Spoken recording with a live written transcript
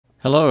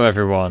Hello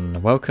everyone,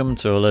 welcome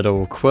to a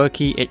little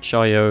Quirky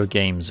itch.io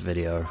games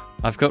video.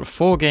 I've got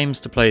 4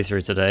 games to play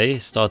through today,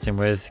 starting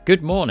with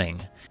Good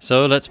Morning.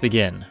 So let's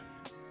begin.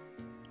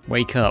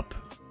 Wake up.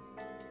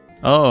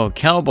 Oh,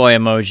 cowboy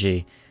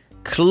emoji.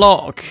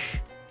 Clock.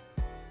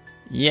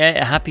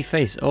 Yeah, a happy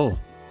face. Oh,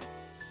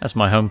 that's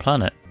my home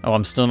planet. Oh,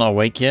 I'm still not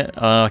awake yet?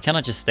 Can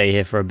I just stay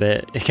here for a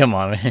bit? Come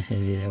on,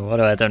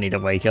 I don't need to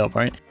wake up,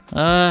 right? Do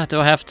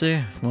I have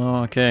to?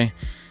 Well, okay.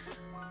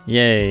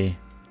 Yay.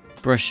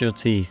 Brush your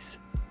teeth.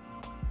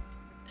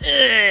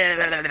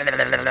 Yes!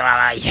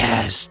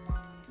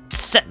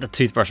 Set the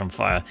toothbrush on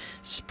fire.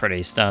 It's a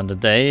pretty standard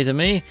day to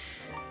me.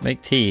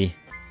 Make tea.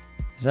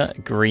 Is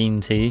that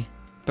green tea?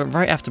 But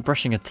right after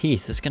brushing your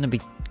teeth, it's gonna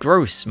be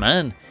gross,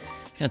 man.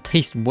 It's gonna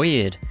taste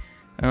weird.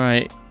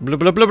 Alright. Blub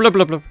blub blub blub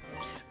blub blub.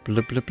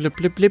 Blub blub blub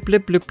blub blub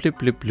blub blub blub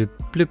blub blub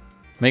blub.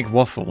 Make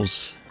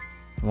waffles.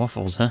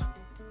 Waffles, huh?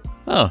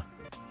 Oh.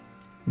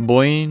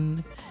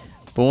 Boing.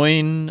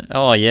 Boing.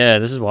 Oh yeah,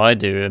 this is what I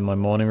do in my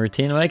morning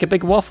routine. I make a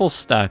big waffle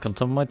stack on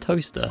top of my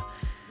toaster.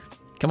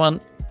 Come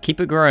on, keep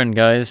it growing,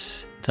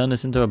 guys. Turn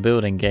this into a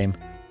building game.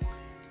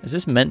 Is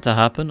this meant to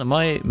happen? Am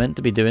I meant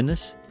to be doing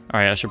this?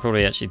 Alright, I should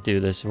probably actually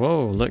do this.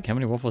 Whoa, look, how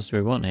many waffles do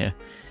we want here?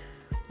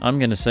 I'm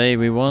gonna say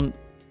we want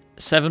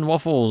 7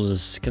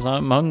 waffles, because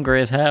I'm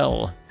hungry as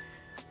hell.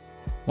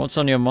 What's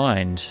on your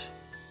mind?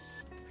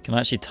 Can I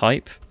actually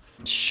type?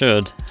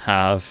 Should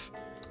have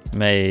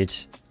made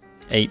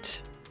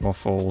 8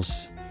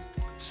 waffles.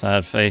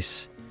 Sad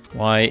face.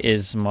 Why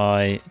is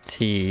my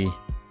tea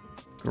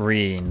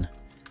green?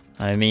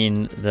 I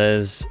mean,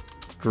 there's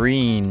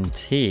green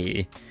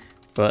tea,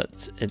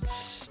 but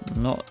it's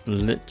not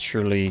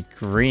literally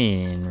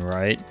green,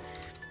 right?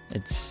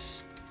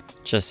 It's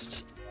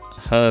just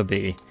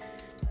herby.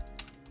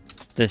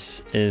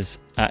 This is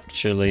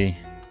actually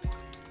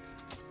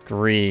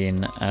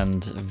green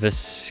and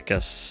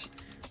viscous,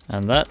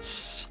 and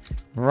that's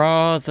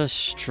rather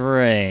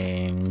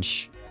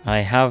strange. I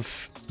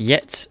have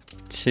yet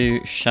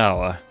to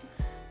shower.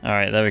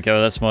 Alright, there we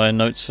go. That's my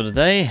notes for the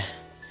day.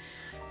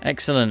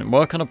 Excellent.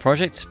 Work on a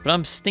project, but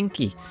I'm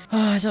stinky. Oh,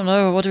 I don't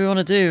know. What do we want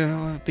to do?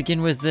 We'll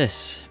begin with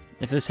this.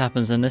 If this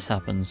happens, then this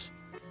happens.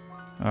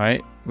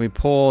 Alright, we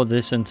pour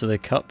this into the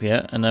cup,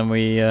 yeah, and then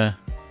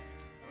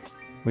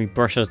we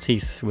brush our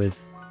teeth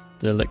with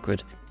the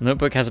liquid. The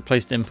notebook has a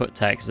place to input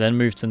text, then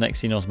move to the next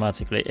scene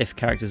automatically if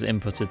characters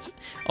inputted.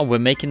 Oh, we're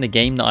making the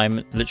game that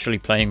I'm literally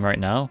playing right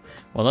now?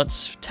 Well,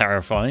 that's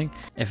terrifying.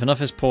 If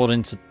enough is poured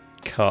into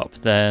cup,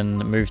 then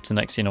move to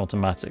next scene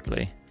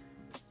automatically.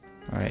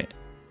 Right.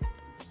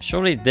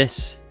 Surely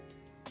this...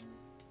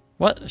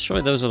 What?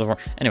 Surely those are the wrong...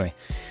 Anyway,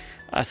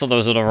 I thought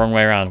those were the wrong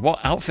way around. What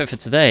outfit for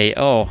today?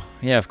 Oh,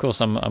 yeah, of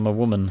course, I'm a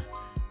woman.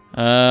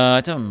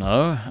 I don't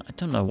know. I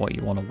don't know what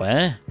you want to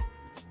wear.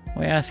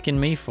 What are you asking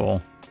me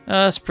for?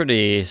 That's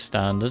pretty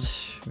standard.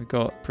 We've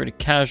got pretty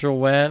casual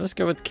wear. Let's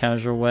go with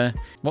casual wear.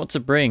 What to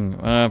bring?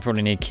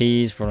 Probably need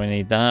keys. Probably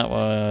need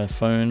that.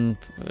 Phone.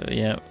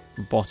 Yeah.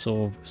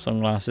 Bottle.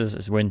 Sunglasses.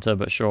 It's winter,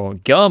 but sure.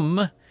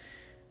 Gum.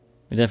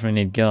 We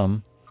definitely need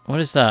gum. What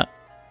is that?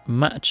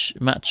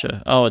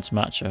 Matcha. Oh, it's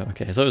matcha.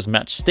 Okay, I thought it was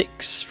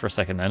matchsticks for a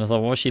second then. I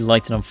thought, what was she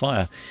lighting on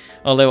fire?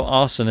 Oh, little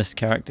arsonist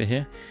character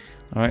here.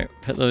 All right,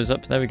 put those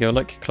up. There we go.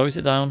 Look, close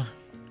it down.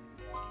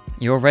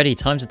 You're ready.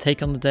 Time to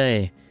take on the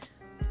day.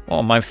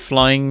 Oh, my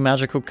flying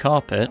magical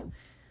carpet.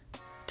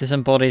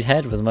 Disembodied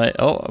head with my...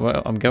 Oh,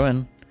 well, I'm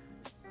going.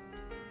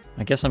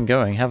 I guess I'm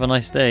going. Have a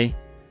nice day.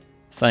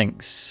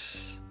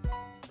 Thanks.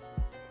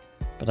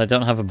 But I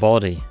don't have a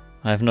body.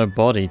 I have no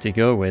body to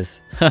go with.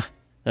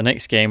 The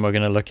next game we're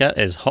going to look at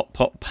is Hot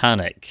Pot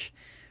Panic,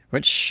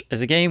 which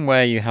is a game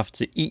where you have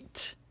to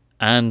eat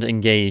and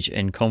engage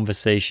in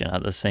conversation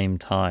at the same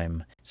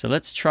time. So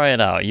let's try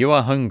it out. You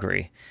are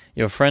hungry.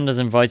 Your friend has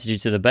invited you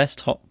to the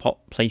best hot pot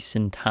place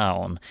in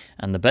town,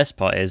 and the best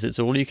part is it's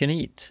all you can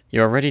eat.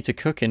 You are ready to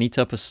cook and eat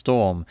up a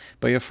storm,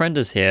 but your friend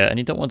is here and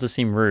you don't want to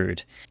seem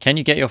rude. Can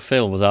you get your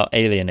fill without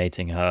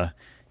alienating her?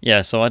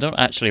 Yeah, so I don't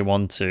actually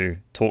want to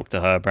talk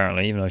to her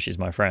apparently, even though she's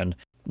my friend.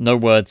 No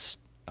words.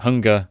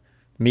 Hunger.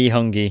 Me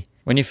hungry.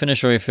 When you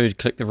finish all your food,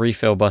 click the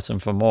refill button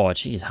for more.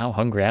 Jeez, how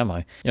hungry am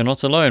I? You're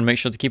not alone. Make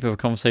sure to keep up a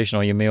conversation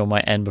or your meal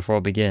might end before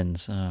it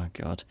begins. Oh,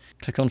 God.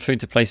 Click on food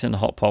to place it in the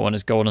hot pot. When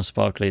it's golden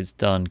sparkly, it's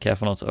done.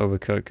 Careful not to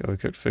overcook.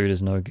 Overcooked food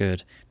is no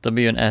good.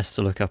 W and S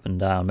to look up and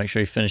down. Make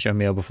sure you finish your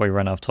meal before you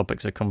run out of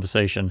topics of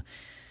conversation.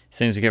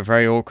 Things will get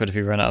very awkward if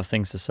you run out of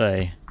things to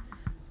say.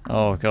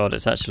 Oh, God.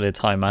 It's actually a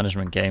time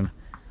management game.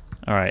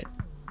 All right.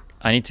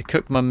 I need to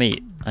cook my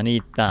meat. I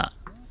need that.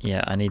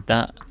 Yeah, I need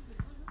that.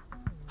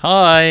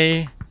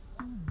 Hi!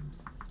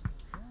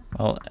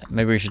 Well,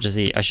 maybe we should just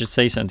eat. I should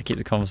say something to keep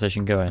the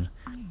conversation going.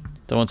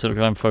 Don't want to look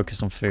like I'm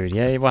focused on food.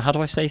 Yeah, well, how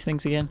do I say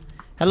things again?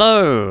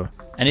 Hello!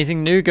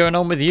 Anything new going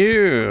on with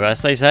you,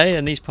 as they say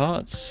in these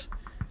parts?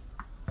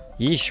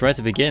 Yeesh, where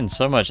to begin?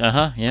 So much.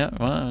 Yeah,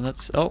 well,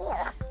 that's... Oh,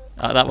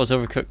 that was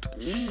overcooked.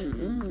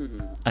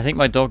 I think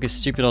my dog is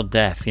stupid or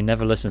deaf. He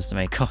never listens to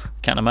me.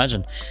 Can't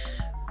imagine.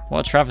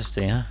 What a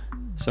travesty, huh?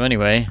 So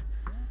anyway...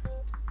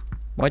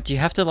 Why do you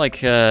have to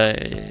like,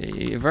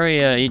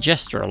 you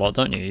gesture a lot,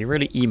 don't you? You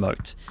really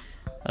emote.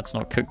 That's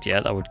not cooked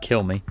yet, that would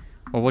kill me.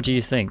 Well, what do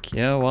you think?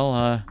 Yeah,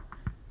 well,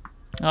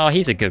 oh,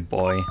 he's a good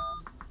boy.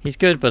 He's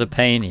good, but a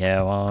pain.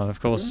 Yeah, well, of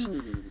course.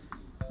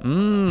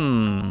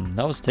 Mmm,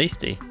 that was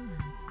tasty.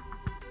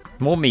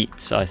 More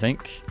meat, I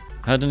think.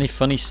 Heard any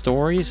funny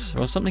stories?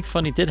 Well, something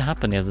funny did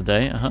happen the other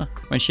day,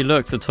 When she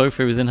looked, the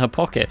tofu was in her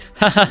pocket.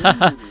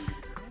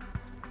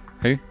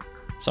 Who?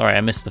 Sorry,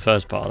 I missed the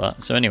first part of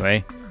that. So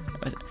anyway,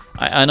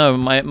 I know,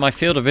 my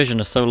field of vision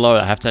is so low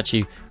I have to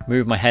actually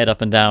move my head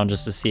up and down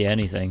just to see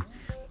anything.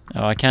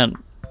 Oh, I can't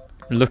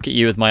look at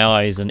you with my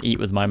eyes and eat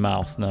with my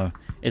mouth, no.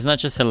 Isn't that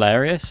just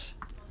hilarious?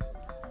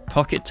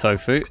 Pocket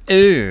tofu.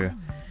 Ooh.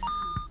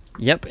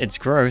 Yep, it's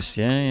gross.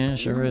 Yeah,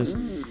 sure is.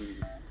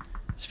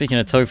 Speaking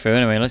of tofu,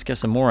 anyway, let's get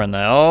some more in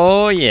there.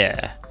 Oh,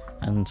 yeah.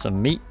 And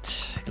some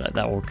meat. Let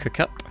that all cook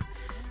up.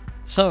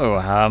 So,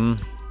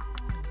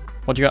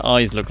 what do your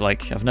eyes look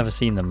like? I've never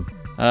seen them.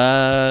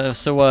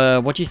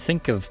 What do you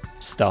think of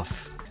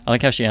stuff? I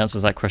like how she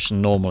answers that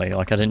question normally.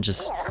 Like, I didn't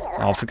just...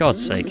 Oh, for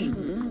God's sake.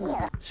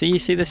 See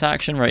this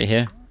action right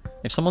here?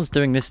 If someone's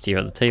doing this to you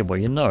at the table,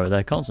 you know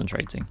they're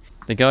concentrating.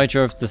 The guy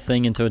drove the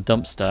thing into a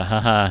dumpster.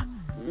 Haha.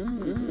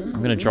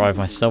 I'm gonna drive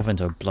myself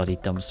into a bloody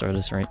dumpster at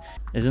this rate.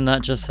 Isn't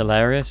that just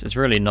hilarious? It's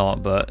really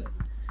not, but...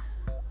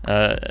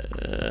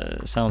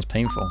 sounds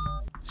painful.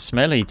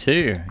 Smelly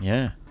too,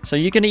 yeah. So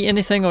you can eat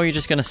anything, or you're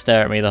just gonna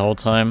stare at me the whole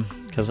time?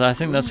 Because I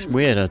think that's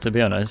weirder, to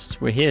be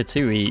honest. We're here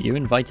to eat. You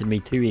invited me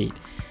to eat.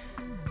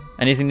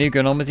 Anything new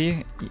going on with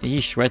you?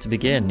 Yeesh, where to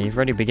begin? You've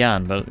already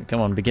began, but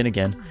come on, begin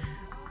again.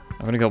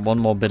 I've only got one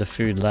more bit of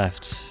food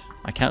left.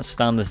 I can't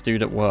stand this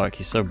dude at work.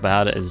 He's so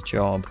bad at his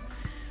job.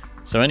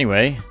 So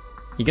anyway,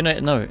 you're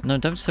gonna... No,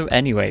 don't so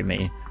anyway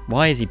me.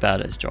 Why is he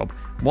bad at his job?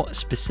 What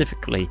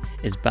specifically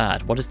is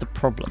bad? What is the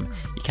problem?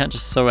 You can't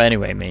just so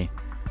anyway me.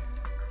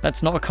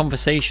 That's not a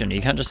conversation.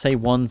 You can't just say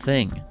one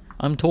thing.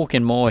 I'm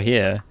talking more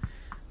here.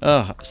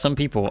 Ugh, some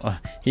people...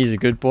 he's a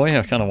good boy.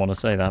 I kind of want to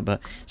say that,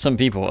 but some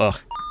people...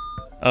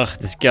 Ugh,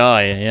 this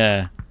guy,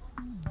 yeah.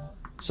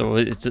 So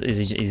is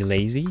he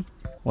lazy?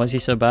 Why is he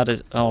so bad?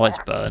 Oh, it's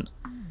burnt.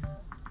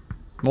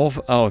 More...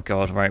 Oh,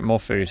 God, right, more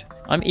food.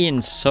 I'm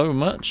eating so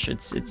much,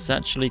 it's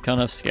actually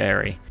kind of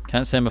scary.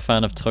 Can't say I'm a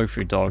fan of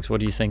tofu dogs. What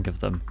do you think of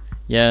them?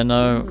 Yeah,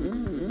 no.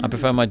 I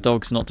prefer my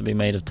dogs not to be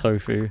made of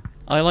tofu.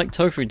 I like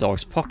tofu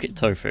dogs, pocket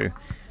tofu.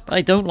 But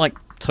I don't like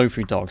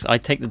tofu dogs. I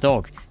take the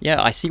dog.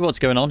 Yeah, I see what's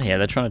going on here.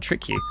 They're trying to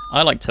trick you.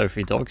 I like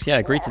tofu dogs. Yeah,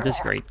 agree to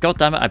disagree. God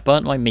damn it, I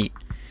burnt my meat.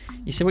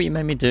 You see what you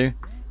made me do?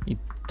 You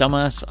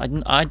dumbass.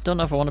 I don't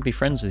know if I want to be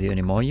friends with you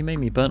anymore. You made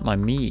me burnt my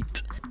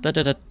meat.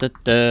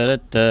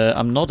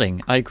 I'm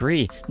nodding. I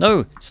agree.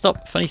 No,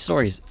 stop. Funny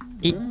stories.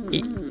 Eat.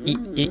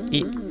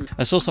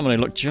 I saw someone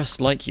who looked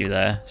just like you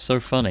there. So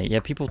funny.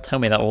 Yeah, people tell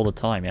me that all the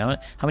time. Yeah?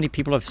 How many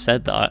people have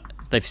said that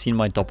they've seen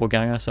my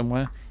doppelganger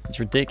somewhere? It's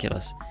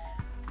ridiculous.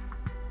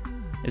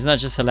 Isn't that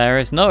just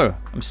hilarious? No,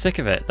 I'm sick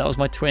of it. That was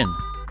my twin.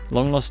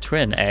 Long lost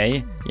twin,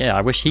 eh? Yeah,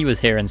 I wish he was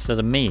here instead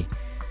of me.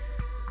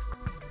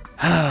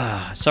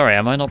 Sorry,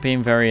 am I not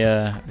being very,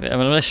 I'm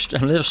a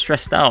little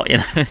stressed out, you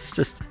know? It's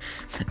just,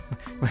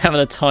 we're having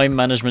a time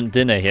management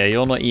dinner here.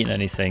 You're not eating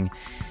anything.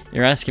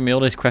 You're asking me all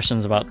these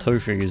questions about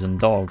tofus and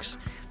dogs.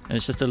 And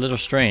it's just a little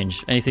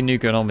strange. Anything new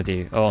going on with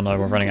you? Oh no,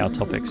 we're running out of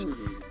topics.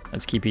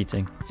 Let's keep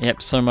eating.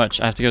 Yep, so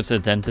much. I have to go to the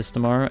dentist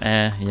tomorrow.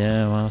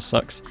 Yeah, well,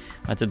 sucks.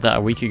 I did that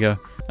a week ago.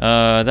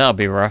 That'll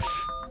be rough.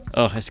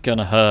 Oh, it's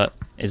gonna hurt.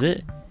 Is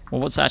it?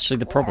 Well, what's actually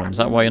the problem? Is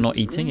that why you're not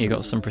eating? You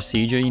got some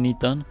procedure you need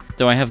done?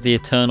 Do I have the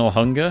eternal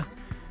hunger?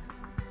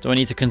 Do I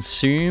need to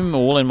consume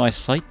all in my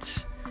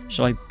sight?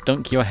 Shall I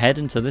dunk your head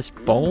into this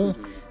bowl?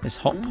 This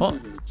hot pot?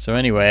 So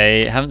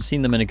anyway, haven't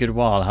seen them in a good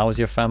while. How is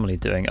your family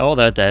doing? Oh,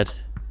 they're dead.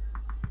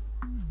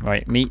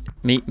 Right, meat.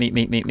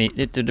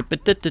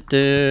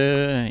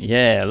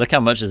 Yeah, look how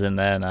much is in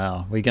there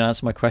now. Were you gonna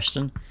answer my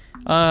question?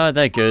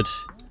 They're good.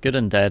 Good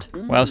and dead.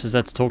 What else is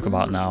there to talk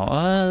about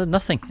now?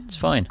 Nothing. It's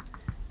fine.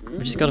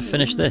 We just gotta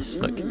finish this.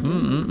 Look.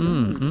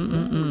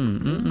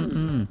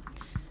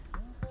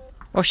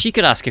 Well, she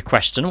could ask a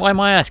question. Why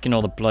am I asking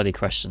all the bloody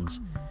questions?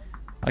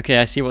 Okay,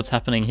 I see what's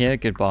happening here.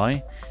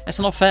 Goodbye. That's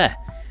not fair.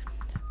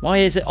 Why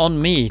is it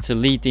on me to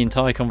lead the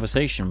entire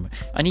conversation?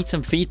 I need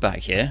some feedback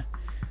here.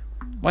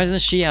 Why doesn't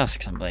she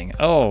ask something?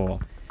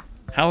 Oh,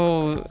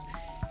 how...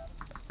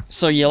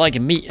 So you like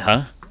meat,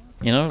 huh?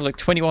 You know, like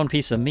 21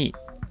 pieces of meat.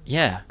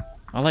 Yeah,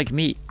 I like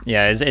meat.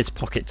 Yeah, it's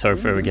pocket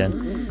tofu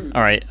again.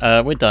 Alright,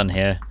 we're done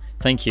here.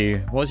 Thank you.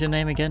 What was your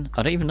name again?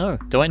 I don't even know.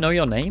 Do I know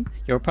your name?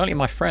 You're apparently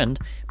my friend.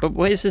 But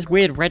what is this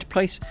weird red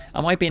place?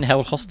 Am I being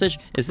held hostage?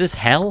 Is this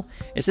hell?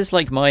 Is this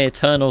like my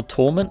eternal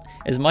torment?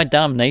 Is my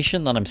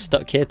damnation that I'm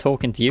stuck here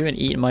talking to you and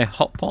eating my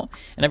hot pot?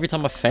 And every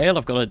time I fail,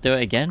 I've got to do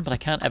it again, but I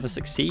can't ever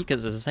succeed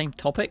because it's the same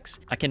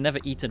topics? I can never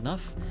eat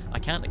enough? I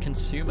can't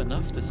consume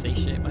enough to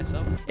satiate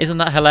myself? Isn't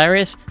that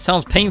hilarious?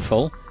 Sounds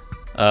painful.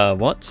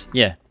 What?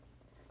 Yeah.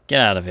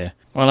 Get out of here.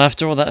 Well,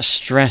 after all that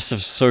stress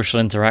of social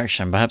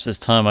interaction, perhaps it's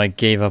time I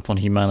gave up on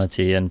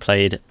humanity and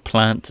played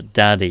Plant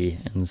Daddy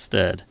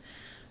instead.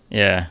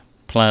 Yeah,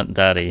 Plant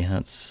Daddy,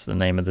 that's the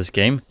name of this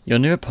game. Your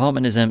new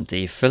apartment is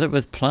empty. Fill it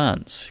with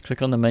plants.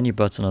 Click on the menu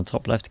button on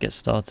top left to get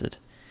started.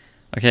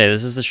 Okay,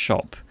 this is the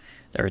shop.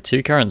 There are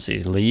 2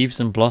 currencies, leaves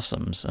and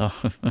blossoms.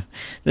 Oh,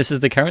 this is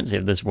the currency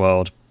of this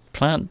world.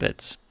 Plant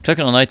bits. Click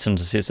on an item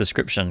to see its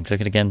description.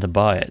 Click it again to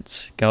buy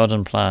it.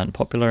 Garden plant.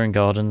 Popular in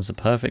gardens, a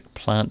perfect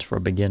plant for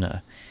a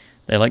beginner.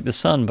 They like the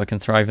sun but can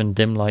thrive in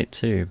dim light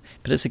too.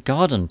 But it's a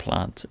garden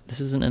plant. This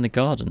isn't in the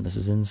garden, this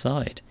is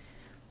inside.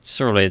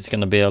 Surely it's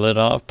going to be a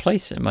little out of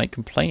place. It might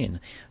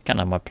complain. I can't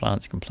have my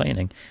plants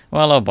complaining.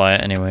 Well, I'll buy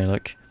it anyway,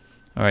 look.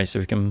 Alright,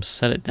 so we can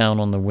set it down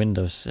on the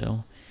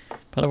windowsill.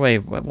 By the way,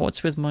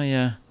 what's with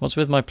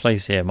my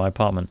place here, my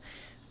apartment?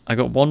 I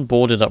got one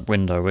boarded up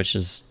window, which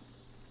is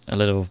a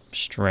little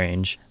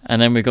strange.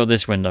 And then we got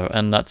this window,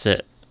 and that's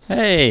it.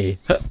 Hey!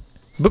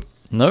 Boop!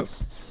 Nope.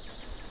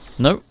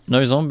 Nope,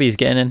 no zombies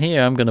getting in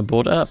here. I'm going to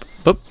board it up.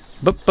 Boop!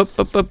 Boop! Boop!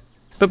 Boop! Boop!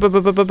 Boop!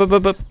 Boop! Boop! Boop!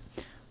 Boop! Boop!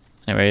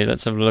 Anyway,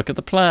 let's have a look at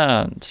the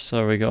plant.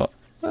 So we got,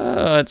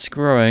 it's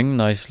growing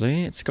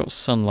nicely. It's got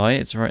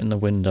sunlight. It's right in the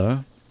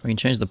window. We can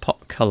change the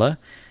pot color,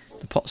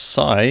 the pot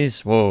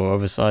size. Whoa,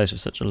 oversized for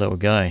such a little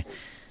guy.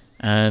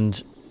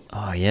 And,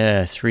 oh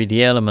yeah,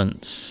 3D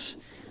elements.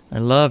 I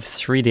love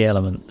 3D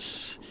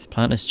elements.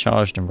 Plant is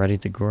charged and ready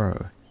to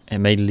grow. It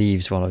made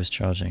leaves while I was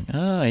charging.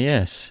 Ah,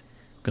 yes.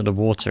 Got to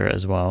water it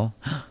as well.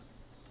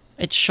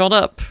 It shot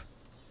up.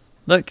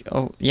 Look,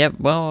 oh, yeah,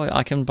 well,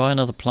 I can buy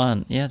another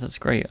plant. Yeah, that's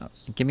great.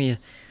 Give me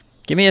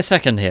a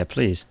second here,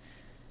 please.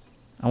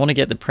 I want to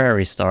get the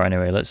prairie star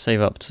anyway. Let's save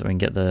up so we can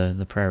get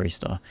the prairie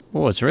star.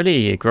 Oh, it's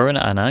really growing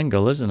at an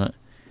angle, isn't it?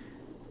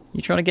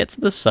 You trying to get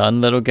to the sun,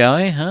 little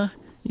guy, huh?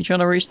 You trying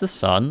to reach the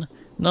sun?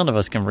 None of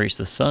us can reach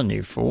the sun,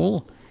 you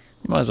fool.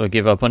 You might as well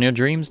give up on your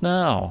dreams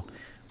now.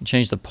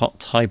 Change the pot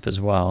type as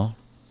well.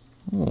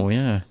 Oh,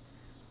 yeah.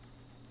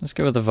 Let's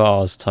go with the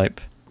vase type.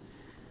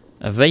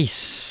 A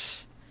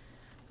vase,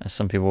 as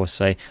some people will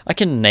say. I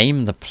can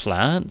name the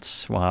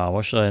plant. Wow,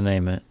 what should I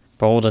name it?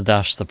 Boulder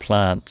Dash the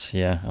plant.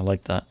 Yeah, I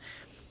like that.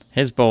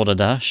 Here's Boulder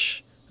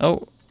Dash.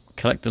 Oh,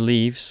 collect the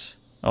leaves.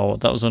 Oh,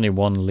 that was only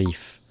 1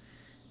 leaf.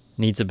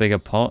 Needs a bigger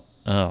pot.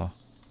 Oh.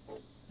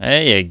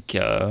 There you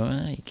go.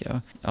 There you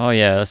go. Oh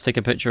yeah, let's take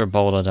a picture of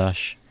Boulder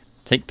Dash.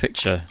 Take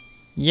picture.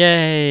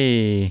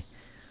 Yay!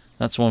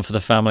 That's one for the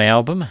family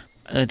album.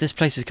 This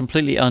place is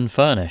completely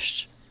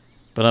unfurnished.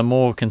 But I'm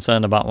more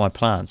concerned about my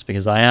plants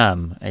because I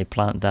am a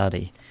plant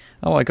daddy.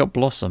 Oh, I got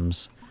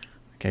blossoms.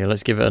 Okay,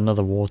 let's give it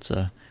another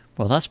water.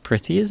 Well, that's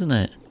pretty, isn't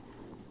it?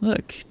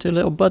 Look, 2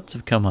 little buds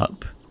have come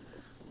up.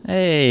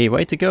 Hey,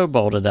 way to go,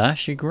 Boulder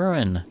Dash. You're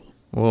growing.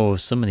 Whoa,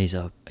 some of these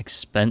are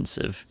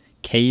expensive.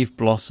 Cave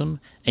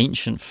blossom,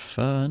 ancient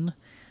fern,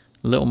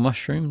 little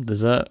mushroom,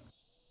 dessert.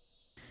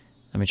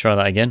 Let me try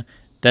that again.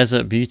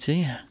 Desert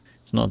beauty.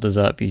 It's not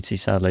desert beauty,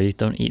 sadly.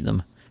 Don't eat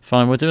them.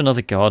 Fine, we'll do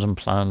another garden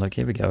plant. Look,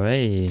 here we go.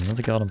 Hey,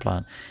 another garden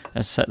plant.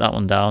 Let's set that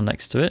one down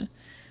next to it.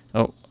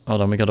 Oh,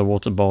 hold on, we got to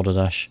water Boulder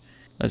Dash.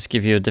 Let's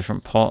give you a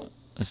different pot.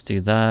 Let's do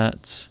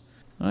that.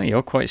 Oh,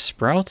 you're quite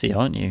sprouty,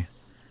 aren't you?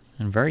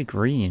 And very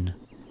green.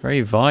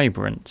 Very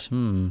vibrant.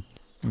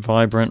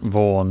 Vibrant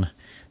Vaughn.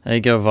 There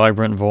you go,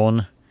 Vibrant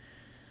Vaughn.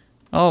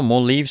 Oh,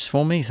 more leaves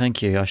for me?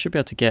 Thank you. I should be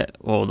able to get...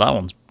 Oh, that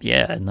one's...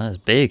 Yeah, that's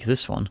big,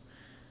 this one.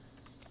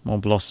 More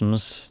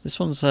blossoms. This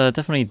one's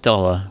definitely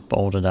duller,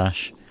 Boulder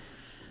Dash.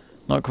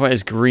 Not quite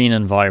as green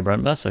and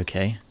vibrant, but that's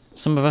okay.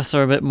 Some of us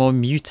are a bit more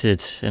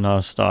muted in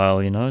our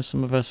style, you know?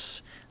 Some of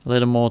us a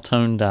little more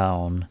toned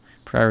down.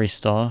 Prairie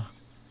Star.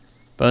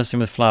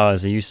 Bursting with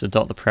flowers, they used to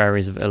dot the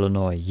prairies of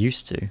Illinois.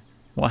 Used to?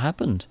 What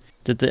happened?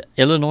 Did the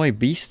Illinois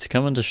beast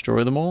come and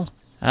destroy them all?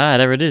 Ah,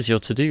 there it is, your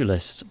to-do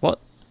list. What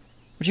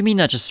do you mean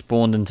that just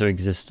spawned into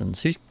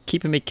existence? Who's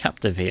keeping me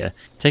captive here?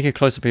 Take a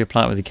close-up of your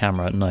plant with your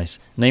camera. Nice.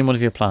 Name one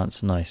of your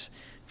plants. Nice.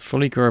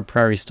 Fully grow a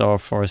prairie star or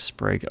forest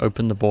sprig.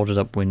 Open the boarded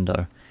up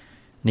window.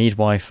 Need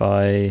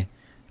Wi-Fi.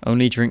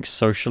 Only drink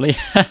socially.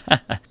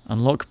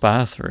 Unlock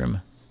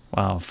bathroom.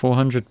 Wow,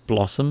 400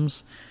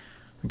 blossoms.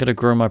 I'm going to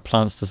grow my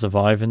plants to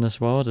survive in this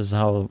world. This is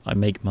how I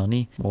make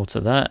money. Water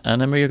that.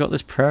 And then we've got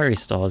this prairie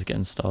stars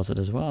getting started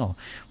as well.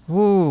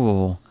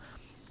 Ooh.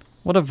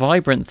 What a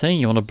vibrant thing.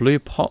 You want a blue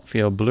pot for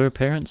your blue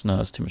appearance? No,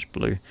 that's too much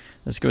blue.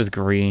 Let's go with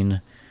green.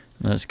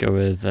 Let's go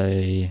with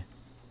a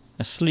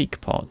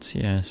sleek pot,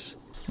 yes.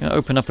 I'm going to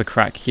open up a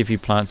crack, give you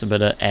plants a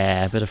bit of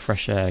air, a bit of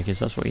fresh air, because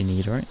that's what you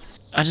need, right?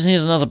 I just need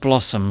another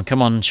blossom.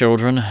 Come on,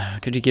 children.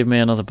 Could you give me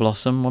another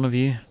blossom, one of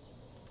you?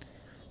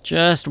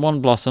 Just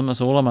one blossom,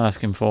 that's all I'm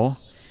asking for.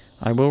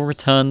 I will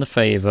return the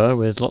favour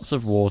with lots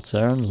of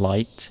water and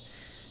light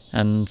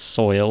and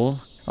soil.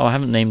 Oh, I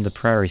haven't named the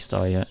prairie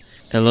star yet.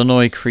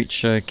 Illinois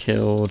creature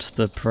killed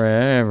the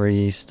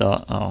prairie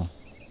star. Oh.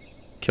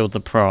 Killed the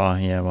pra.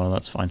 Yeah, well,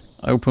 that's fine.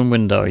 Open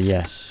window,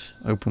 yes.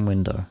 Open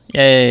window.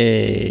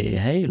 Yay!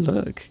 Hey,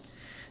 look.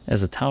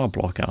 There's a tower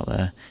block out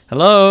there.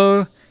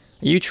 Hello? Are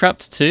you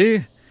trapped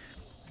too?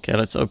 Okay,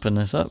 let's open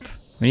this up.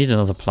 We need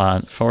another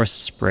plant.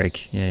 Forest sprig.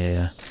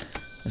 Yeah.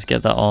 Let's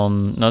get that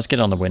on. No, let's get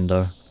it on the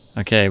window.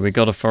 Okay, we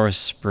got a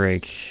forest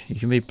sprig. You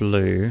can be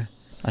blue.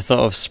 I thought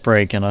of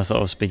sprig and I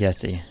thought of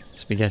spaghetti.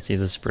 Spaghetti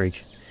the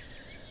sprig.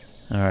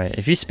 Alright,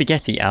 if you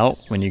spaghetti out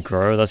when you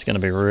grow, that's going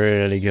to be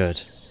really good.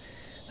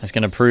 That's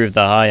going to prove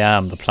that I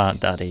am the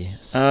plant daddy.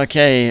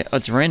 Okay,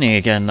 it's raining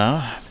again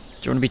now.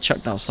 Do you want to be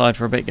chucked outside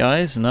for a bit,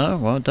 guys? No?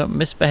 Well, don't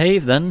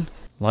misbehave then.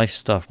 Life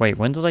stuff. Wait,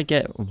 when did I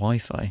get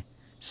Wi-Fi?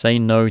 Say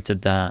no to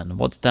Dan.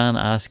 What's Dan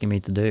asking me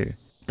to do?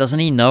 Doesn't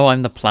he know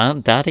I'm the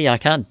plant daddy? I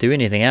can't do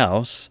anything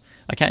else.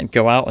 I can't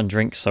go out and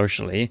drink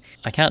socially.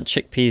 I can't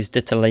chickpeas,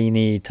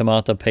 ditalini,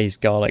 tomato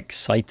paste, garlic,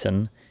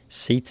 seitan.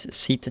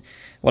 Seat,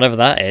 whatever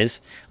that is.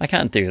 I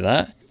can't do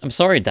that. I'm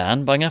sorry,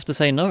 Dan, but I'm going to have to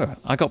say no.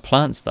 I got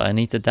plants that I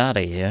need to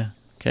daddy here,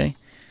 okay?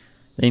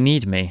 They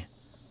need me.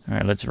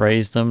 Alright, let's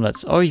raise them.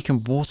 Oh, you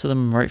can water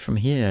them right from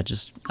here,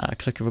 just at a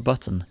click of a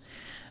button.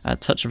 At a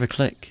touch of a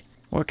click.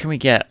 What can we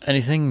get?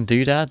 Anything?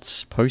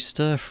 Doodads?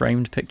 Poster?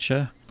 Framed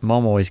picture?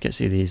 Mom always gets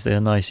you these. They're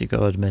nice, you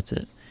gotta admit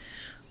it.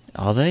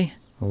 Are they?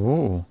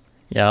 Oh.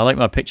 Yeah, I like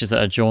my pictures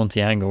at a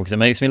jaunty angle because it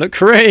makes me look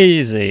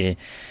crazy.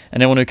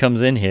 Anyone who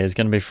comes in here is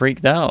going to be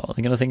freaked out.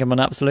 They're going to think I'm an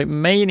absolute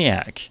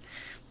maniac.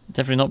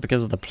 Definitely not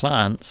because of the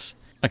plants.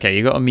 Okay,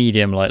 you got a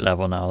medium light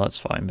level now, that's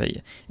fine. But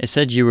it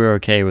said you were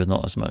okay with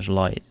not as much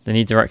light. They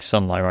need direct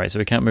sunlight, right? So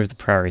we can't move the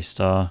prairie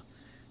star.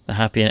 They're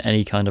happy in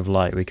any kind of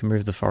light. We can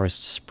move the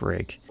forest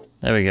sprig.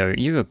 There we go.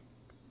 You're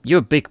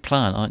a big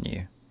plant, aren't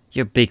you?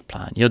 You're a big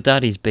plant. Your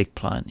daddy's big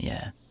plant,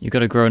 yeah. You got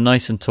to grow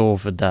nice and tall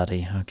for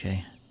daddy.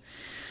 Okay.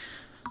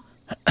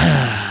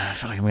 I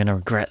feel like I'm going to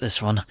regret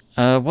this one.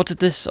 What did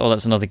this... Oh,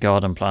 that's another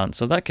garden plant,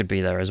 so that could be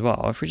there as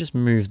well. If we just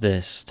move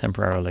this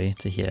temporarily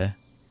to here.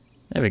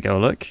 There we go,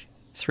 look.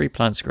 3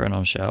 plants growing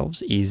on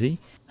shelves. Easy.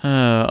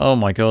 Oh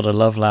my god, I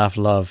love, laugh,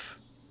 love.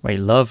 Wait,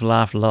 love,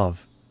 laugh,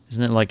 love.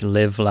 Isn't it like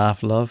live,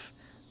 laugh, love?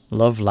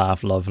 Love,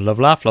 laugh, love, love,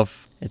 laugh,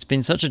 love. It's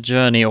been such a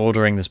journey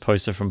ordering this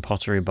poster from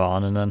Pottery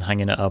Barn and then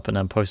hanging it up and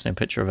then posting a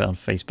picture of it on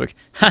Facebook.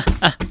 Ha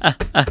ha ha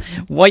ha!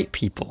 White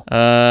people.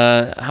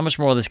 How much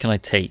more of this can I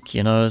take?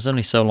 You know, there's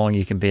only so long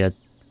you can be a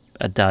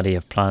daddy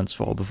of plants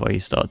for before you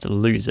start to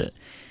lose it.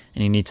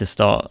 And you need to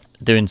start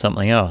doing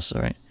something else,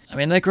 right? I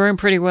mean, they're growing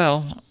pretty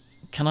well.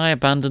 Can I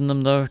abandon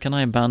them, though? Can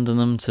I abandon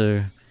them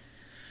to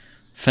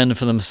fend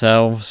for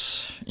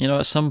themselves? You know,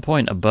 at some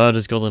point, a bird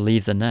has got to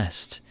leave the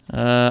nest.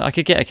 I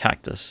could get a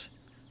cactus.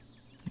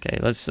 Okay,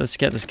 let's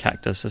get this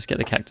cactus. Let's get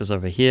the cactus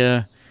over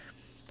here.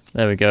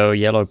 There we go,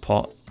 yellow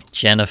pot.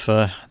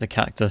 Jennifer, the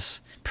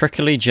cactus.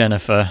 Prickly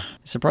Jennifer.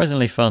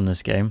 Surprisingly fun,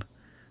 this game.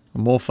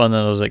 More fun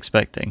than I was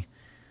expecting.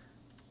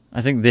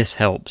 I think this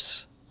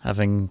helps,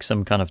 having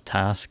some kind of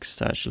tasks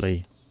to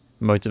actually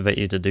motivate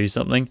you to do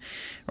something,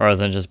 rather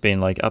than just being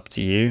like up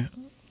to you.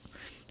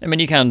 I mean,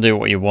 you can do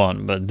what you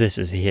want, but this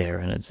is here,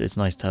 and it's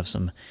nice to have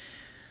some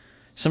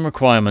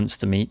requirements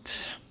to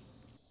meet.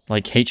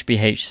 Like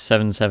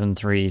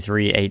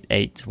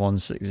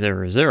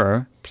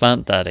HBH7733881600,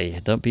 Plant Daddy,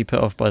 don't be put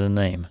off by the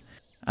name.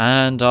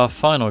 And our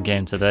final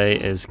game today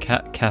is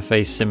Cat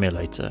Cafe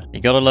Simulator. You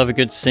gotta love a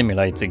good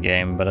simulator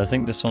game, but I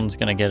think this one's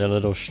gonna get a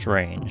little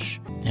strange.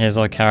 Here's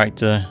our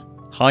character.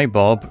 Hi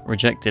Bob,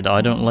 rejected,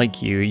 I don't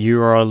like you, you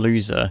are a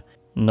loser.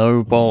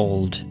 No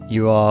bold,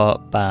 you are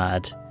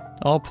bad.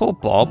 Oh, poor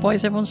Bob, why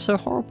is everyone so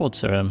horrible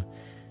to him?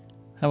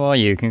 How are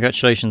you?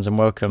 Congratulations and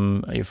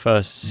welcome your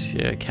first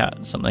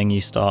cat, something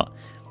you start.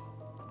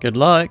 Good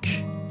luck.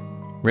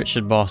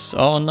 Richard Boss.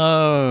 Oh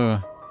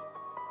no.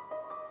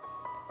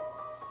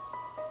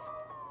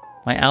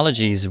 My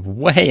allergy's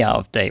way out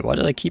of date. Why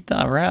did I keep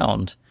that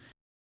around?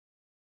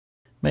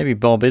 Maybe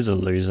Bob is a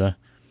loser.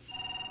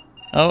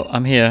 Oh,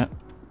 I'm here.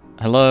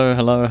 Hello,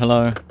 hello,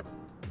 hello.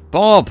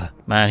 Bob!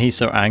 Man, he's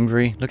so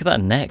angry. Look at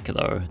that neck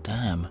though.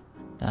 Damn.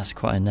 That's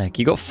quite a neck.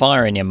 You got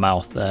fire in your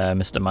mouth there,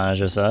 Mr.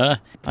 Manager, sir.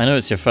 I know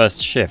it's your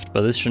first shift,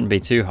 but this shouldn't be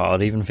too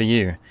hard, even for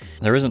you.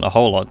 There isn't a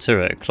whole lot to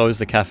it. Close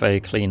the cafe,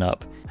 clean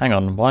up. Hang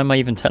on, why am I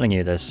even telling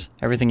you this?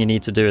 Everything you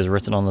need to do is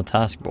written on the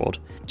task board.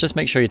 Just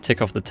make sure you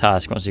tick off the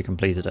task once you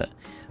completed it.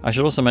 I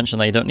should also mention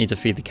that you don't need to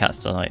feed the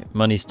cats tonight.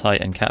 Money's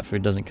tight and cat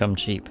food doesn't come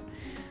cheap.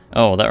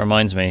 Oh, that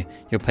reminds me.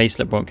 Your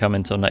payslip won't come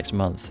until next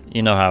month.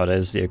 You know how it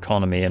is, the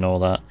economy and all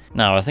that.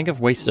 Now, I think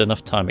I've wasted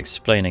enough time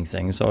explaining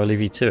things, so I'll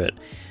leave you to it.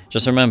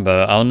 Just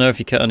remember, I'll know if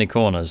you cut any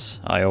corners.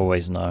 I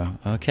always know.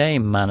 Okay,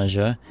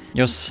 manager.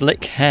 Your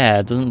slick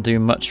hair doesn't do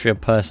much for your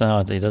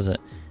personality, does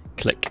it?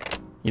 Click.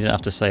 You didn't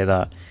have to say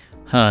that.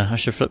 Huh, I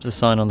should flip the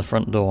sign on the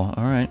front door.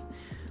 Alright.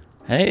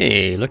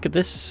 Hey, look at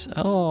this.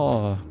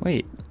 Oh,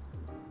 wait.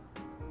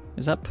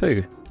 Is that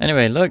poo?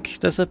 Anyway, look,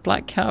 there's a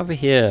black cat over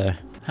here.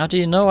 How do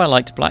you know I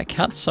liked black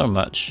cats so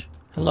much?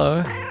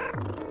 Hello?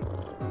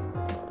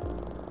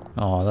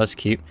 Oh, that's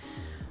cute.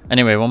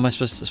 Anyway, what am I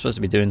supposed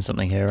to be doing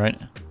something here, right?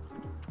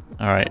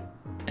 Alright.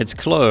 It's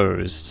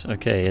closed.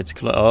 Okay, it's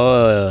closed.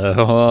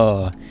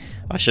 Oh,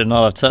 I should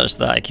not have touched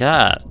that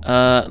cat.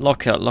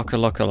 Locker.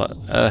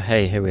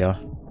 Hey, here we are.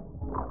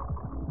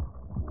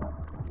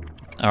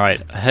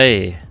 Alright,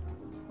 hey.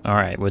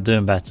 Alright, we're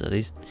doing better.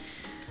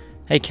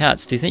 Hey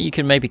cats, do you think you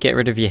can maybe get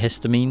rid of your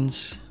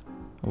histamines?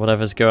 Or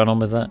whatever's going on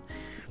with that?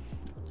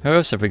 Who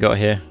else have we got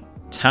here?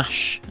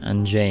 Tash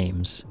and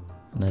James.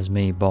 And there's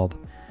me, Bob.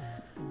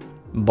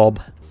 Bob.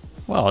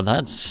 Well,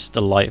 that's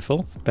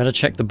delightful. Better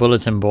check the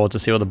bulletin board to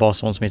see what the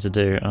boss wants me to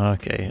do.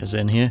 Okay, is it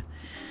in here?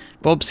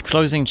 Bob's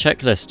closing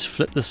checklist.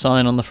 Flip the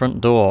sign on the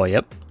front door.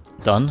 Yep,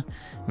 done.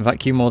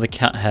 Vacuum all the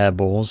cat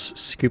hairballs.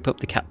 Scoop up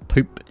the cat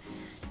poop.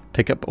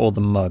 Pick up all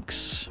the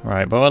mugs.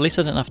 Right, well, at least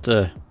I didn't have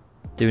to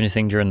do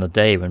anything during the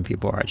day when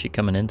people are actually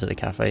coming into the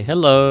cafe.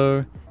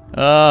 Hello.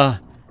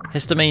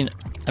 Histamine.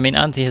 I mean,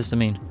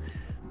 antihistamine.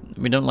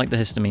 We don't like the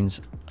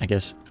histamines, I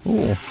guess.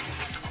 Ooh.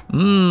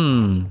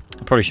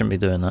 I probably shouldn't be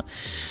doing that.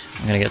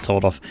 I'm gonna get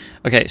told off.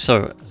 Okay,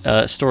 so,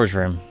 storage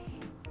room.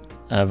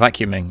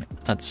 Vacuuming.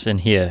 That's in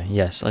here.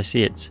 Yes, I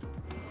see it.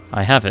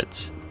 I have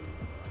it.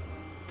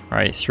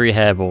 Right, 3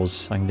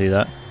 hairballs. I can do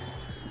that.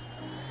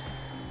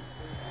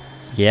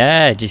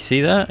 Yeah, do you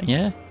see that?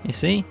 Yeah, you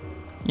see?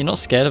 You're not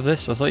scared of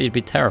this? I thought you'd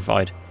be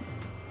terrified.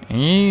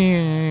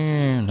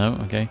 No,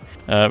 okay.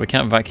 We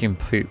can't vacuum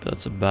poop.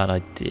 That's a bad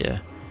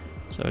idea.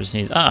 So I just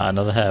need...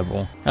 another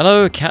hairball.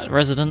 Hello, cat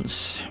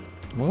residents.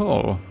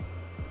 Whoa.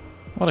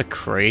 What a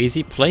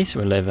crazy place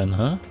we live in,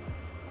 huh?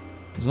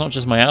 It's not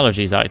just my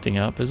allergies acting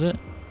up, is it?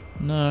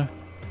 No.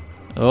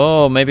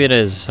 Oh, maybe it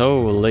is.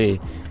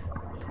 Holy.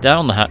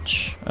 Down the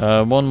hatch.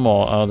 One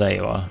more. Oh, there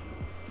you are.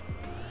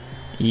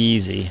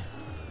 Easy.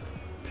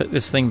 Put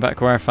this thing back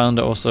where I found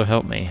it also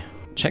helped me.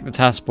 Check the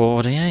task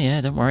board.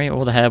 Yeah, don't worry.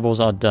 All the hairballs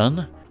are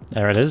done.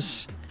 There it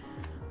is.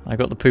 I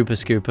got the pooper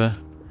scooper.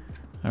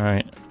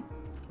 Alright.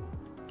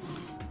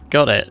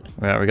 Got it.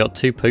 Right, we got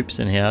 2 poops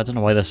in here. I don't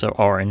know why they're so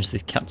orange.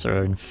 These cats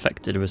are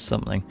infected with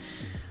something.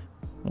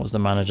 What's the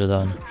manager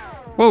done?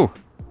 Whoa!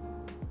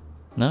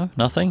 No?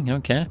 Nothing? You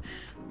don't care?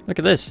 Look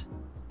at this.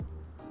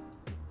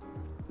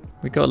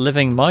 We got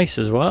living mice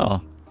as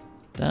well.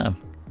 Damn.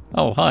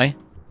 Oh, hi.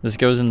 This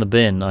goes in the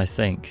bin, I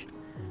think.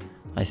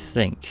 And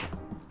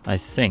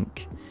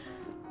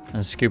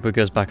Scooper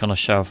goes back on a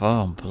shelf.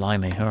 Oh,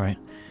 blimey. Alright.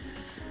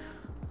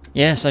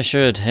 Yes, I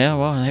should. Yeah,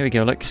 well, here we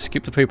go. Look,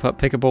 scoop the poop up,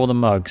 pick up all the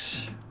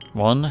mugs.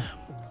 1,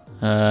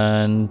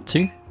 and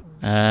 2,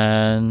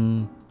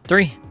 and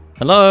 3.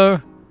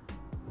 Hello?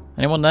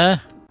 Anyone there?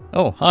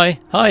 Oh, hi,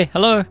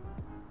 hello.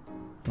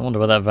 I wonder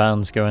where that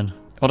van's going.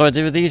 What do I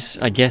do with these?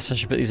 I guess I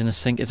should put these in a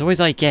sink. It's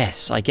always I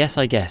guess.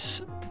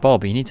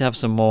 Bob, you need to have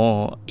some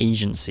more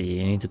agency.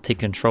 You need to take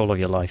control of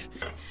your life.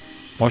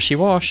 Washy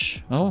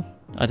wash. Oh,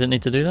 I didn't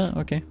need to do that?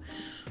 Okay.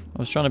 I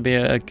was trying to be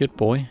a good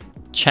boy.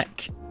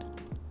 Check.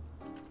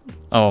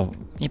 Oh,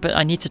 yeah, but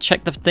I need to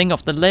check the thing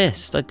off the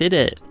list. I did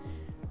it.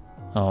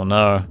 Oh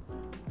no.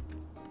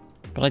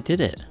 But I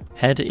did it.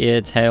 Head, ear,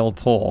 tail,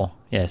 paw.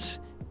 Yes.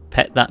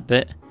 Pet that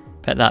bit.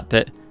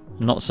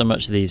 Not so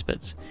much these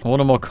bits.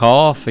 Order more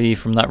coffee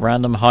from that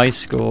random high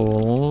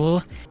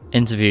school.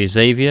 Interview.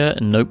 Xavier?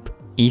 Nope.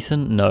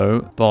 Ethan?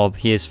 No. Bob?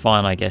 He is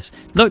fine, I guess.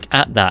 Look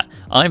at that.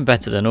 I'm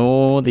better than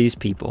all these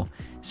people.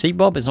 See,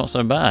 Bob, it's not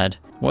so bad.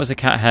 What is a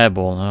cat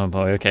hairball? Oh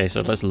boy, okay,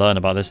 so let's learn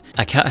about this.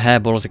 A cat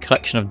hairball is a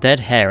collection of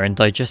dead hair and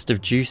digestive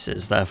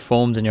juices that are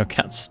formed in your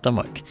cat's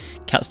stomach.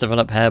 Cats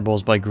develop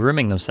hairballs by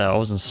grooming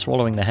themselves and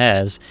swallowing the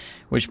hairs,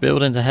 which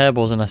build into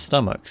hairballs in their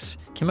stomachs.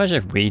 Can you imagine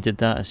if we did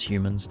that as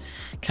humans?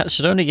 Cats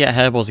should only get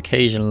hairballs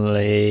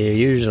occasionally,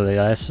 usually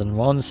less than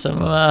once a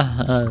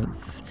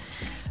month.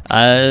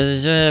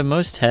 As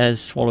most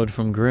hairs swallowed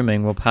from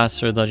grooming will pass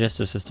through the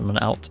digestive system and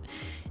out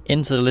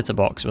into the litter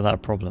box without a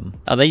problem.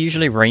 Are they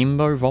usually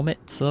rainbow vomit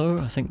though?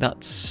 I think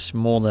that's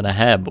more than a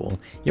hairball.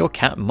 Your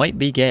cat might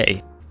be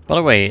gay. By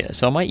the way,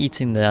 so am I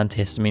eating the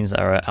antihistamines that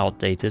are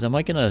outdated?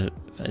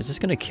 Is this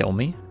gonna kill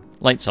me?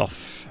 Lights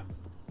off.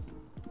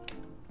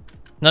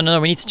 No,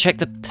 we need to check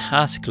the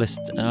task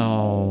list.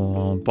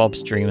 Oh,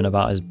 Bob's dreaming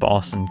about his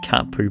boss and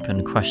cat poop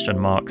and question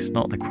marks,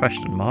 not the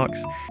question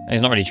marks.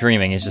 He's not really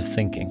dreaming, he's just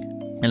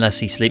thinking. Unless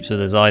he sleeps with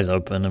his eyes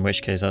open, in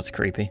which case that's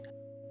creepy.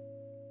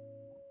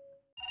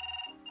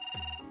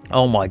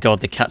 Oh my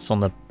god, the cat's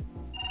on the...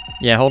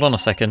 Yeah, hold on a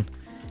second.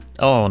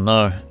 Oh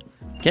no.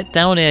 Get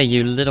down here,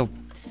 you little...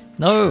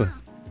 No!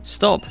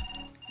 Stop!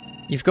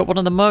 You've got one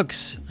of the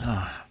mugs.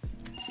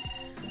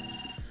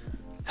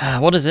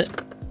 What is it?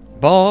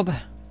 Bob?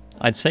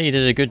 I'd say you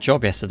did a good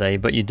job yesterday,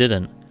 but you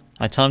didn't.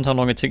 I timed how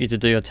long it took you to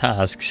do your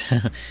tasks.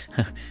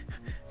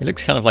 He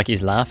looks kind of like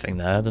he's laughing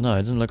there. I don't know,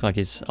 it doesn't look like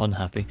he's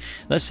unhappy.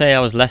 Let's say I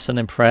was less than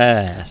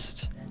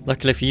impressed.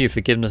 Luckily for you,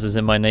 forgiveness is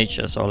in my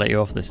nature, so I'll let you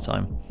off this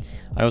time.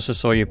 I also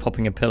saw you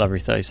popping a pill every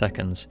 30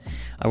 seconds.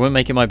 I won't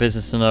make it my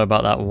business to know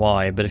about that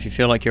why, but if you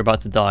feel like you're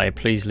about to die,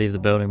 please leave the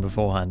building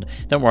beforehand.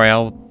 Don't worry,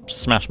 I'll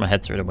smash my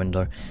head through the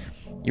window.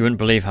 You wouldn't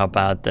believe how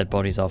bad dead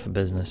bodies are for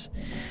business.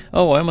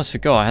 Oh, I almost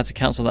forgot, I had to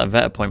cancel that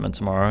vet appointment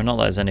tomorrow. Not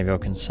that it's any of your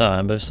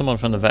concern, but if someone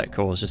from the vet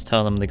calls, just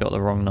tell them they got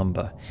the wrong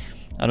number.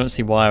 I don't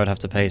see why I would have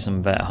to pay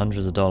some vet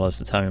hundreds of dollars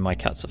to tell me my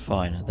cats are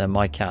fine. They're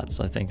my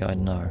cats, I think I'd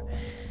know.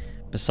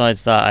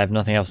 Besides that, I have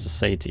nothing else to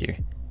say to you.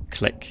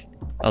 Click.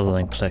 Other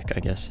than click, I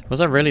guess. Was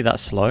I really that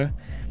slow?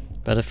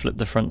 Better flip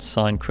the front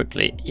sign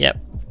quickly. Yep.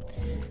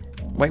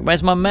 Wait,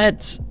 where's my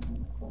meds?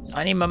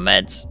 I need my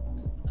meds.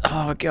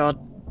 Oh god.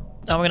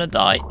 I'm gonna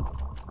die.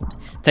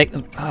 Take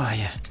them. Oh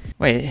yeah.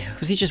 Wait,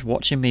 was he just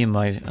watching me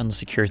on the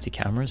security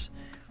cameras?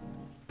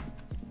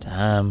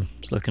 Damn,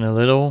 it's looking a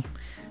little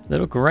A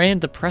little grey and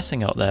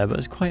depressing out there, but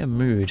it's quite a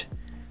mood.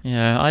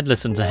 Yeah, I'd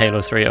listen to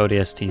Halo 3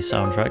 ODST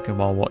soundtrack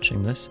while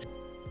watching this.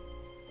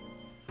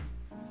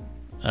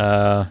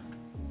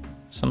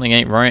 Something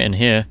ain't right in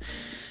here.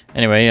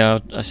 Anyway, I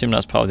assume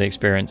that's part of the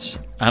experience.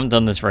 I haven't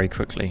done this very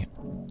quickly.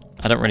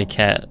 I don't really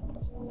care.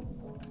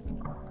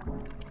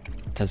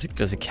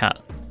 There's a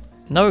cat.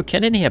 No,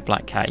 get in here,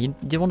 black cat. You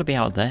want to be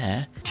out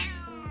there.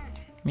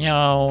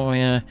 Meow,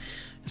 yeah.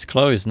 It's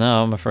closed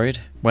now, I'm afraid.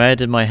 Where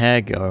did my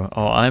hair go?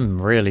 Oh,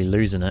 I'm really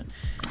losing it.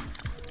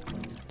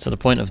 To the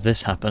point of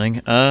this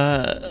happening.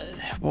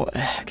 What?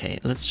 Okay,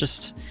 let's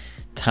just...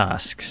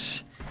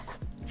 Tasks.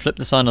 Flip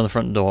the sign on the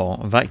front door.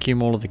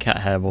 Vacuum all of the cat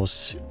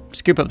hairballs.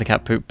 Scoop up the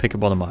cat poop, pick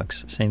up all the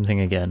mugs. Same thing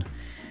again.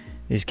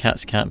 These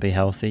cats can't be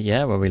healthy.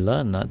 Yeah, well, we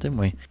learned that, didn't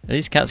we? Are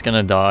these cats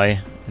gonna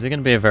die? Is it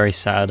gonna be a very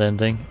sad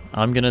ending?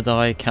 I'm gonna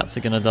die, cats are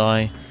gonna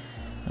die,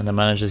 and the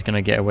manager's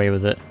gonna get away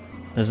with it.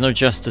 There's no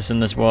justice in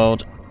this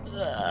world.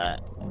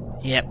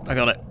 Yep, I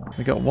got it.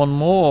 We got one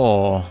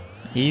more.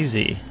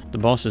 Easy. The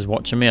boss is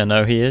watching me. I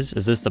know he is.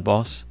 Is this the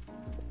boss?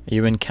 Are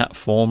you in cat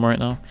form right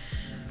now?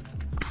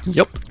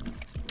 Yup.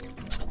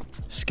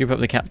 Scoop up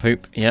the cat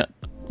poop. Yep.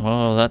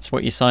 Well, that's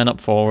what you sign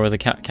up for with a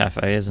cat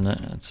cafe, isn't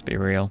it? Let's be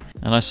real.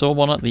 And I saw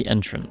one at the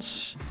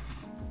entrance.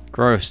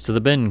 Gross. To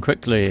the bin,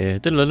 quickly.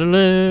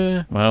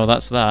 Well,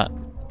 that's that.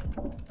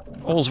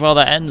 All's well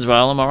that ends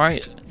well, am I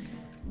right?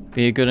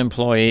 Be a good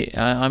employee.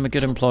 I'm a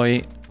good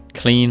employee.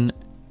 Clean.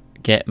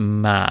 Get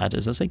mad.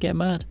 Does that say get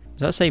mad?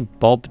 Does that say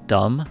Bob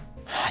Dumb?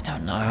 I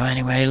don't know.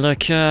 Anyway,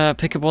 look,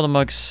 pick up all the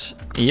mugs.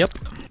 Yep.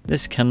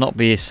 This cannot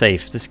be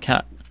safe. This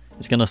cat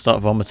is going to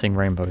start vomiting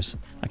rainbows.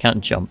 I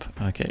can't jump.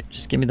 Okay,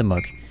 just give me the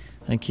mug.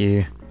 Thank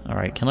you.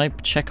 Alright, can I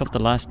check off the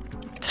last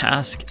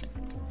task?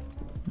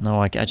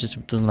 No, I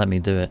just doesn't let me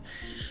do it.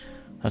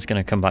 That's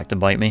going to come back to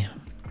bite me.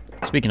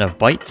 Speaking of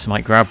bites,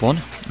 might grab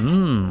one.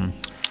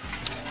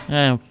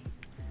 Yeah.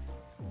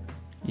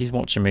 He's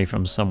watching me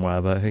from somewhere,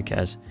 but who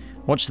cares?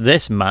 Watch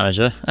this,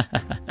 manager.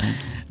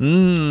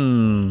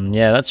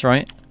 Yeah, that's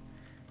right.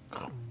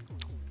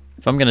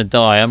 If I'm gonna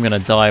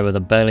die with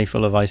a belly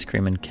full of ice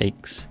cream and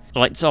cakes.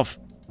 Lights off.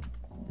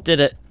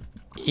 Did it.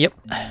 Yep.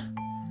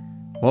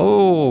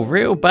 Whoa,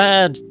 real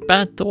bad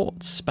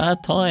thoughts,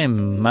 bad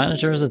time.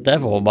 Manager is a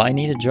devil, but I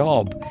need a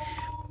job.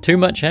 Too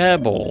much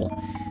hairball.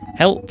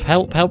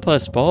 Help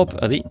us, Bob.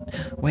 Are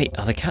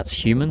the cats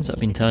humans that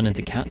have been turned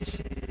into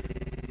cats?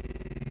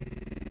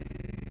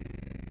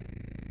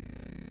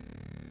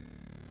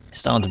 It's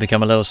starting to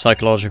become a little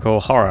psychological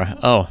horror.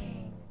 Oh.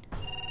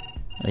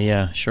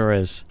 Yeah, sure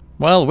is.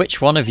 Well,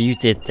 which one of you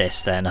did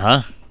this then,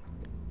 huh?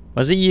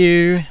 Was it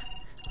you?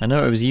 I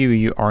know it was you,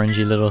 you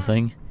orangey little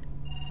thing.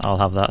 I'll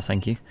have that,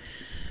 thank you.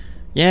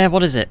 Yeah,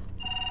 what is it?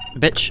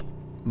 Bitch.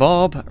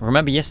 Bob,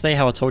 remember yesterday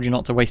how I told you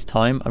not to waste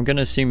time? I'm going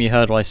to assume you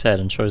heard what I said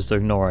and chose to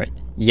ignore it.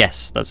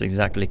 Yes, that's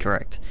exactly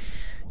correct.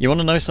 You want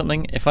to know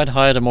something? If I'd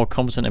hired a more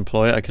competent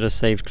employer, I could have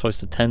saved close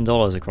to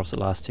 $10 across the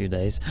last 2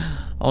 days.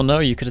 Oh no,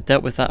 you could have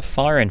dealt with that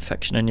fire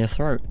infection in your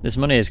throat. This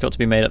money has got to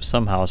be made up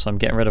somehow, so I'm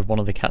getting rid of one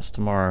of the cats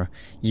tomorrow.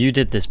 You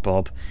did this,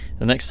 Bob.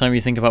 The next time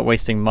you think about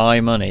wasting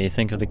my money,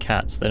 think of the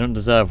cats. They don't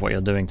deserve what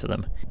you're doing to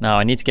them. Now,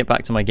 I need to get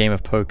back to my game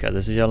of poker.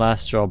 This is your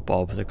last job,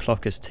 Bob. The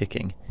clock is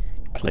ticking.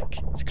 Click.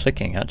 It's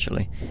clicking,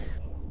 actually.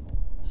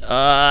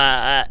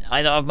 I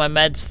don't have my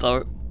meds,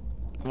 though.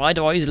 Why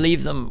do I always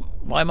leave them?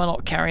 Why am I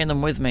not carrying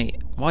them with me?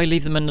 Why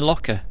leave them in the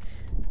locker?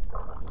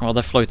 Oh,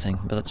 they're floating,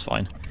 but that's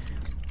fine.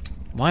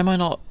 Why am I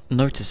not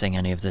noticing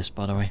any of this,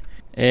 by the way?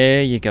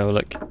 Here you go,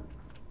 look.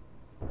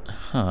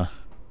 Huh.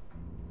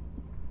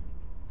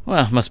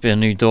 Well, must be a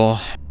new door.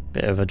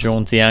 Bit of a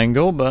jaunty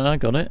angle, but I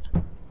got it.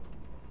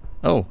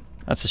 Oh,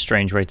 that's a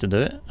strange way to do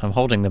it. I'm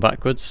holding the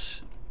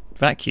backwards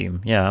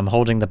vacuum. Yeah, I'm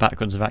holding the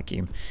backwards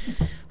vacuum.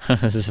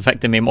 This is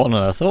affecting me more than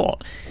I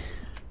thought.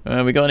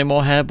 We got any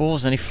more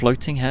hairballs? Any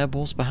floating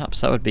hairballs,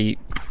 perhaps? That would be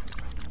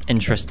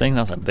interesting.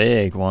 That's a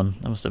big one.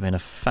 That must have been a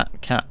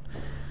fat cat.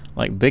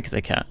 Like Big the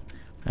Cat.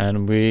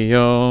 And we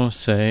all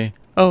say,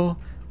 oh,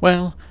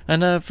 well,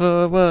 and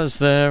never was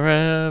there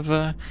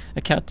ever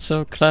a cat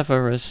so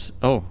clever as...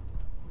 Oh.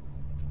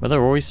 Were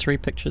there always 3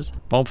 pictures?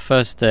 Bob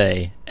first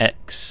day.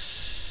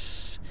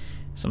 X.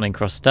 Something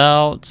crossed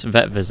out.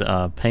 Vet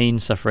visitor. Pain,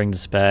 suffering,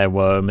 despair,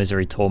 woe,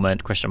 misery,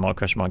 torment, question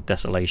mark,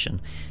 desolation.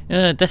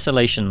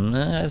 Desolation,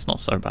 it's not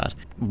so bad.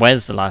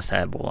 Where's the last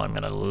hairball? I'm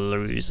gonna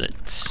lose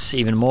it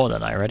even more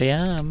than I already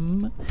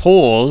am.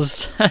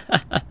 Pause.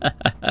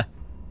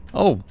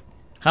 Oh,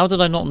 how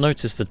did I not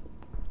notice that?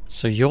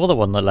 So you're the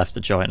one that left the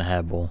giant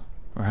hairball.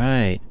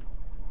 Right.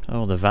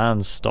 Oh, the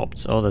van's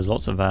stopped. Oh, there's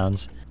lots of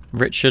vans.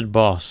 Richard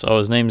Boss. Oh,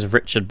 his name's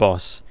Richard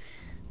Boss.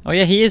 Oh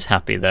yeah, he is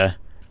happy there.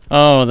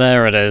 Oh,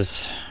 there it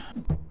is.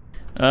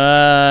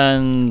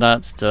 And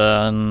that's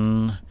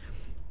done.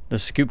 The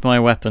scoop my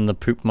weapon, the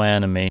poop my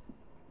enemy.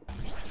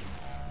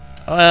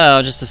 Oh yeah,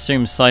 I'll just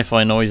assume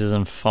sci-fi noises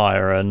and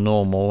fire are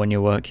normal when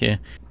you work here.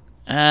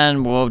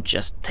 And we'll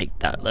just take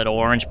that little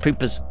orange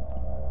poop as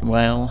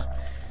well.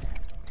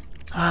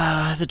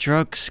 The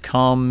drugs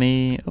calm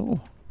me.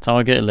 Oh,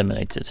 target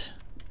eliminated.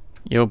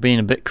 You're being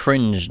a bit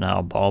cringe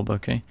now, Bob,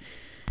 okay?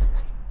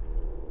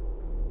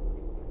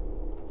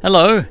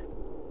 Hello?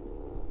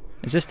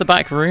 Is this the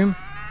back room?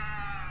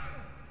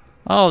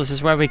 Oh, this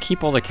is where we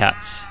keep all the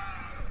cats.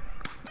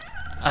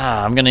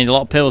 Ah, I'm gonna need a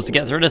lot of pills to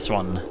get through this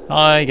one.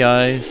 Hi,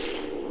 guys.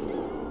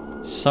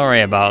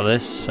 Sorry about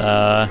this.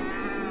 I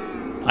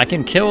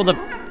can kill the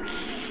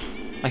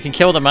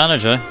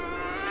manager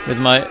with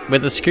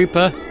the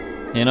scooper.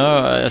 You know,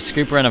 a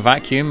scooper and a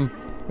vacuum.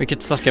 We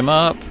could suck him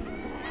up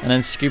and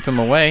then scoop him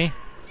away.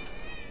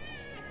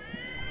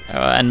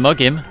 And mug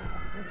him.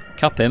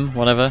 Cup him,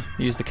 whatever.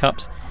 Use the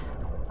cups.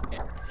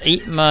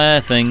 Eat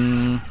my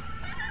thing.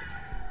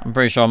 I'm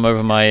pretty sure I'm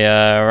over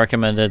my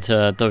recommended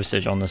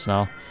dosage on this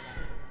now.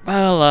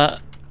 Well,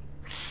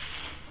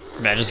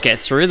 better just get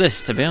through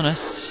this, to be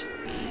honest.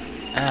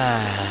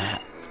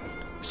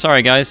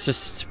 Sorry guys,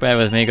 just bear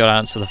with me, gotta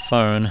answer the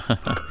phone.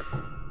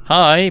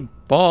 Hi,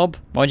 Bob.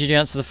 Why did you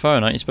answer the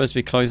phone? Aren't you supposed to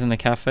be closing the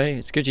cafe?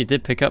 It's good you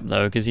did pick up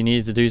though, because you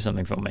needed to do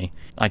something for me.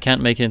 I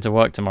can't make it into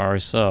work tomorrow,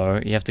 so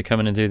you have to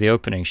come in and do the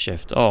opening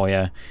shift. Oh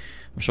yeah.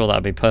 I'm sure that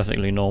would be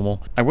perfectly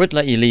normal. I would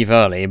let you leave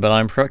early, but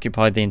I'm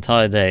preoccupied the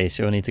entire day,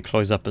 so you'll need to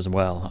close up as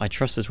well. I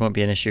trust this won't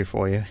be an issue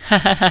for you.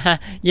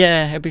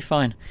 Yeah, it'll be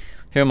fine.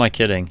 Who am I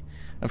kidding?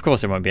 Of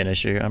course it won't be an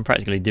issue. I'm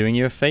practically doing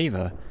you a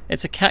favour.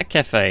 It's a cat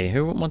cafe.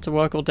 Who wouldn't want to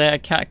work all day at a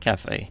cat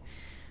cafe?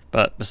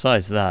 But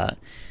besides that...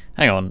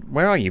 Hang on,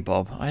 where are you,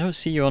 Bob? I don't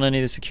see you on any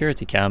of the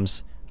security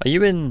cams. Are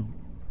you in...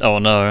 Oh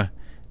no.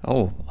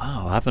 Oh,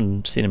 wow, I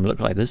haven't seen him look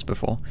like this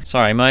before.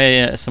 Sorry, am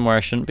I somewhere I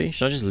shouldn't be?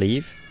 Should I just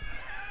leave?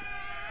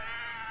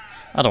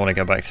 I don't want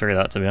to go back through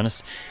that, to be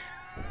honest.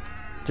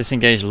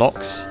 Disengage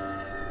locks.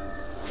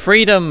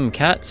 Freedom,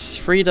 cats!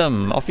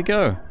 Freedom! Off you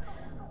go!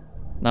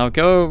 Now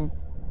go...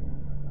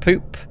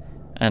 poop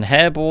and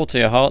hairball to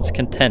your heart's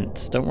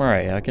content. Don't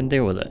worry, I can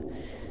deal with it.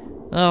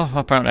 Oh,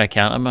 apparently I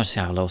can't. I must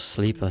have a little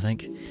sleep, I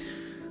think.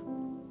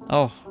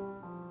 Oh,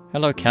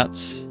 hello,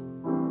 cats.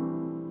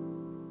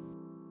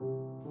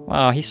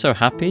 Wow, he's so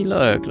happy.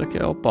 Look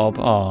at old Bob.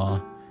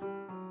 Aww.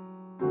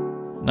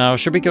 Now,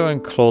 should we go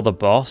and claw the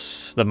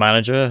boss, the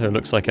manager, who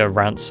looks like a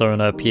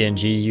Rantsona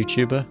PNG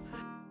YouTuber?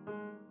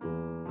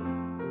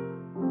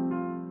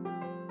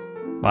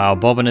 Wow,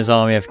 Bob and his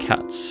army of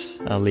cats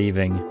are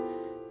leaving.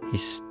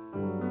 He's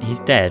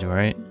dead,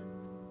 right?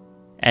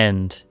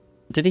 End.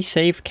 Did he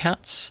save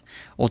cats?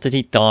 Or did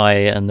he die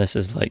and this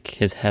is like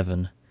his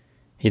heaven?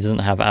 He doesn't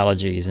have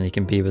allergies and he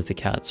can be with the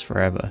cats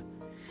forever.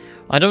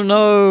 I don't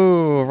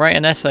know! Write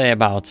an essay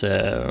about it.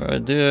 Or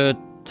do a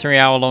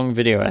 3-hour-long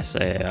video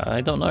essay.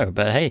 I don't know,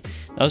 but hey,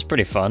 that was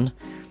pretty fun.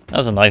 That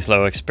was a nice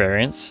little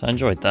experience. I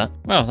enjoyed that.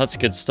 Well, that's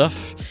good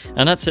stuff.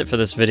 And that's it for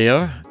this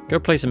video. Go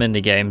play some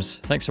indie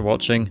games. Thanks for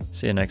watching.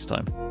 See you next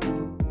time.